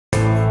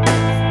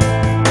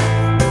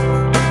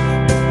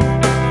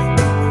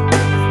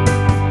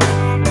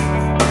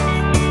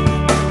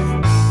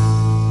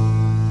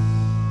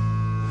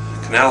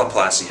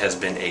Canaloplasty has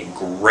been a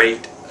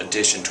great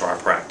addition to our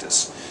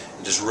practice.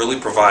 It has really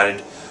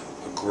provided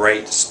a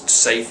great,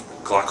 safe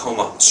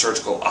glaucoma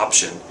surgical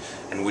option,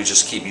 and we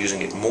just keep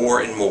using it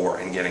more and more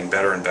and getting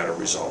better and better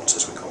results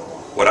as we go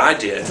along. What I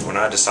did when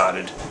I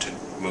decided to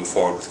move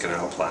forward with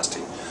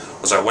canaloplasty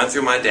was I went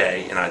through my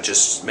day and I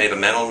just made a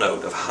mental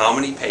note of how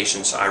many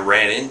patients I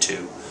ran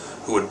into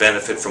who would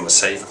benefit from a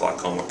safe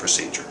glaucoma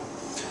procedure.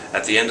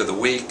 At the end of the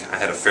week, I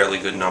had a fairly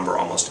good number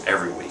almost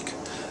every week.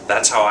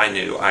 That's how I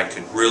knew I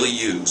could really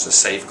use a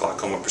safe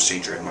glaucoma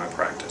procedure in my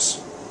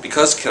practice.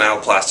 Because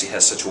canaloplasty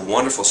has such a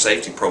wonderful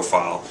safety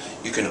profile,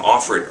 you can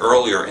offer it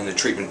earlier in the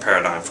treatment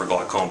paradigm for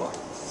glaucoma.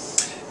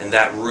 And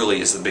that really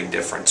is the big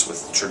difference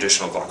with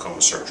traditional glaucoma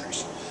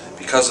surgeries.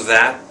 Because of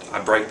that, I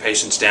break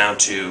patients down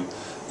to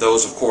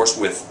those, of course,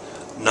 with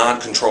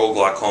non-controlled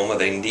glaucoma.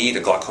 They need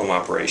a glaucoma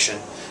operation.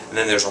 And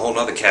then there's a whole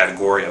other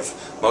category of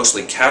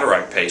mostly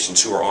cataract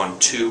patients who are on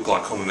 2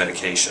 glaucoma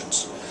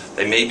medications.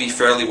 They may be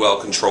fairly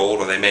well controlled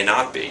or they may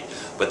not be,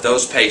 but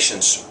those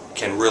patients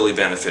can really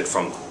benefit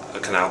from a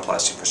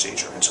canaloplasty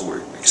procedure. And so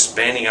we're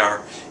expanding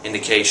our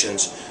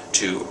indications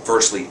to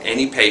virtually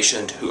any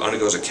patient who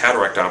undergoes a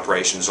cataract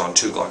operation is on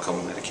 2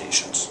 glaucoma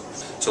medications.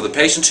 So the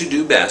patients who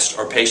do best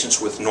are patients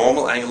with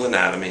normal angle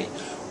anatomy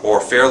or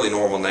fairly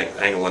normal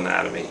angle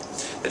anatomy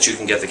that you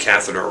can get the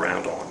catheter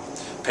around on.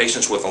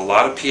 Patients with a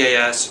lot of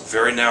PAS,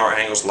 very narrow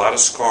angles, a lot of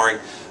scarring,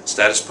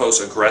 status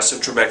post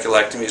aggressive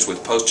trabeculectomies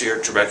with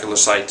posterior trabecular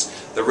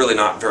sites, they're really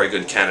not very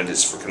good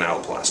candidates for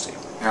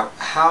canaloplasty. Now,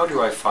 how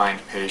do I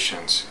find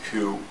patients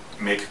who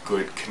make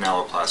good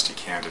canaloplasty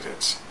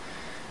candidates?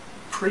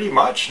 Pretty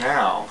much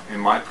now, in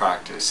my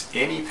practice,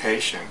 any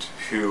patient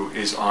who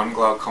is on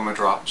glaucoma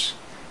drops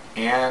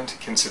and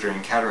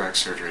considering cataract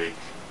surgery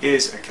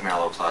is a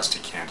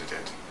canaloplasty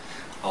candidate.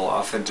 I'll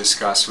often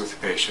discuss with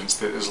patients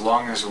that as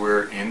long as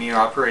we're in the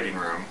operating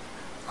room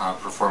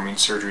performing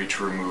surgery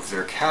to remove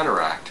their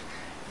cataract,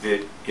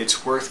 that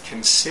it's worth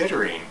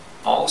considering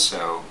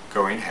also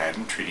going ahead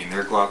and treating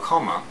their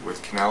glaucoma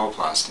with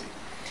canaloplasty.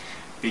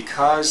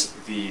 Because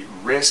the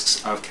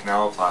risks of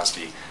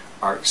canaloplasty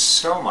are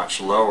so much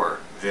lower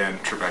than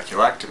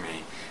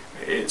trabeculectomy,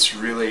 it's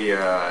really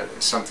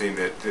something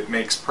that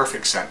makes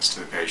perfect sense to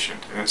the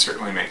patient, and it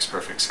certainly makes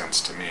perfect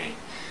sense to me.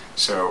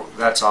 So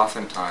that's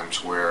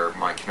oftentimes where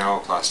my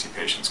canaloplasty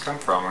patients come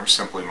from, or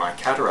simply my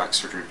cataract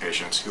surgery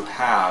patients who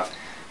have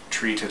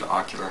treated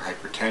ocular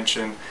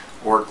hypertension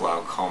or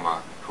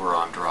glaucoma who are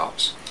on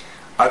drops.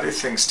 Other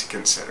things to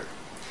consider.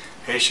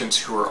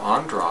 Patients who are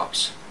on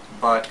drops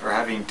but are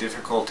having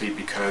difficulty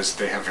because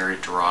they have very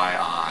dry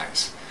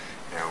eyes.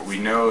 We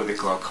know that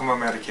glaucoma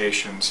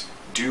medications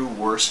do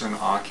worsen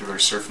ocular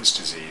surface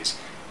disease,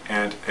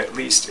 and at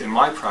least in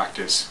my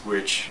practice,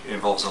 which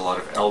involves a lot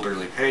of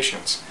elderly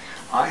patients,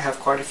 I have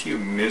quite a few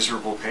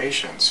miserable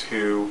patients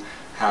who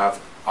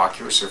have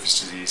ocular surface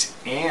disease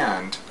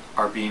and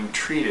are being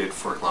treated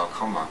for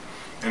glaucoma.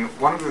 And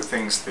one of the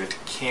things that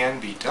can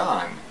be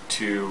done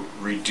to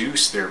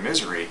reduce their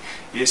misery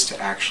is to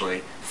actually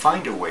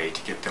find a way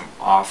to get them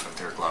off of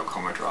their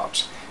glaucoma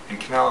drops. And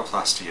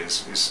canaloplasty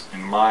is,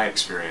 in my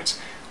experience,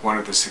 one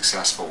of the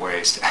successful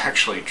ways to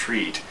actually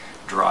treat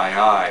dry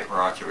eye or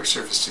ocular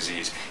surface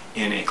disease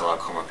in a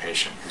glaucoma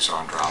patient who's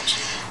on drops.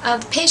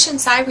 The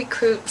patients I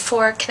recruit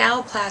for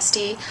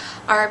canaloplasty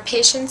are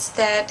patients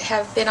that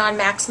have been on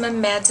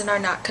maximum meds and are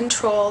not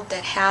controlled,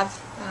 that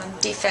have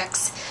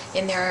defects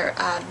in their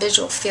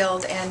visual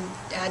field and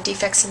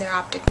defects in their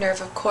optic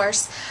nerve, of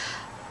course.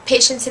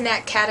 Patients in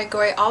that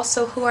category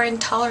also who are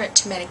intolerant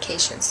to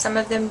medications. Some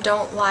of them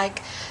don't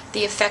like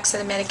the effects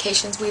of the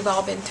medications. We've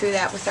all been through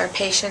that with our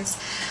patients.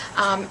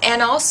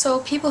 And also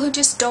people who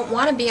just don't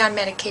want to be on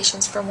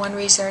medications for one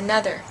reason or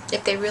another.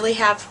 If they really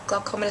have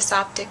glaucomatous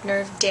optic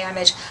nerve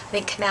damage, I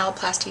think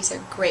canaloplasty is a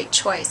great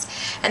choice.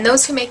 And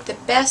those who make the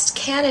best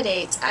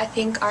candidates, I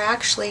think, are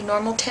actually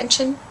normal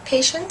tension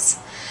patients,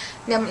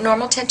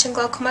 normal tension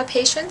glaucoma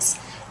patients,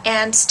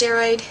 and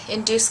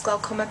steroid-induced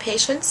glaucoma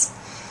patients,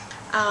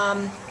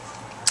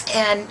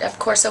 and of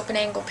course open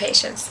angle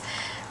patients.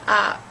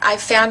 I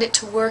found it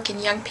to work in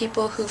young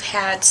people who've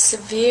had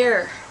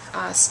severe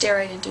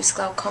steroid-induced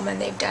glaucoma,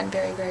 and they've done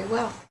very, very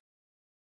well.